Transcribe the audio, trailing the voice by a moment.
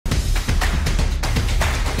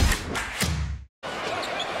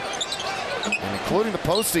including the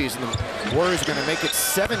postseason. The Warriors are going to make it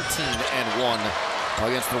 17-1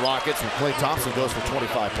 against the Rockets, when Klay Thompson goes for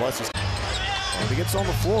 25 plus. When he gets on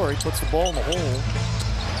the floor, he puts the ball in the hole.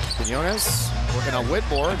 Quinones working on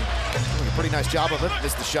Whitmore, doing a pretty nice job of it.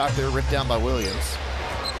 Missed the shot there, ripped down by Williams.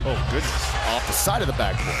 Oh, goodness. Off the side of the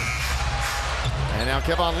backboard. And now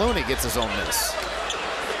Kevon Looney gets his own miss.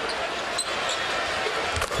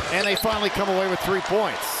 And they finally come away with 3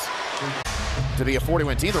 points. To be a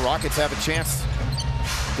 40-win team, the Rockets have a chance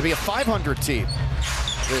to be a 500 team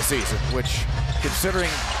this season, which, considering,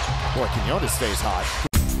 boy, Quinones stays hot.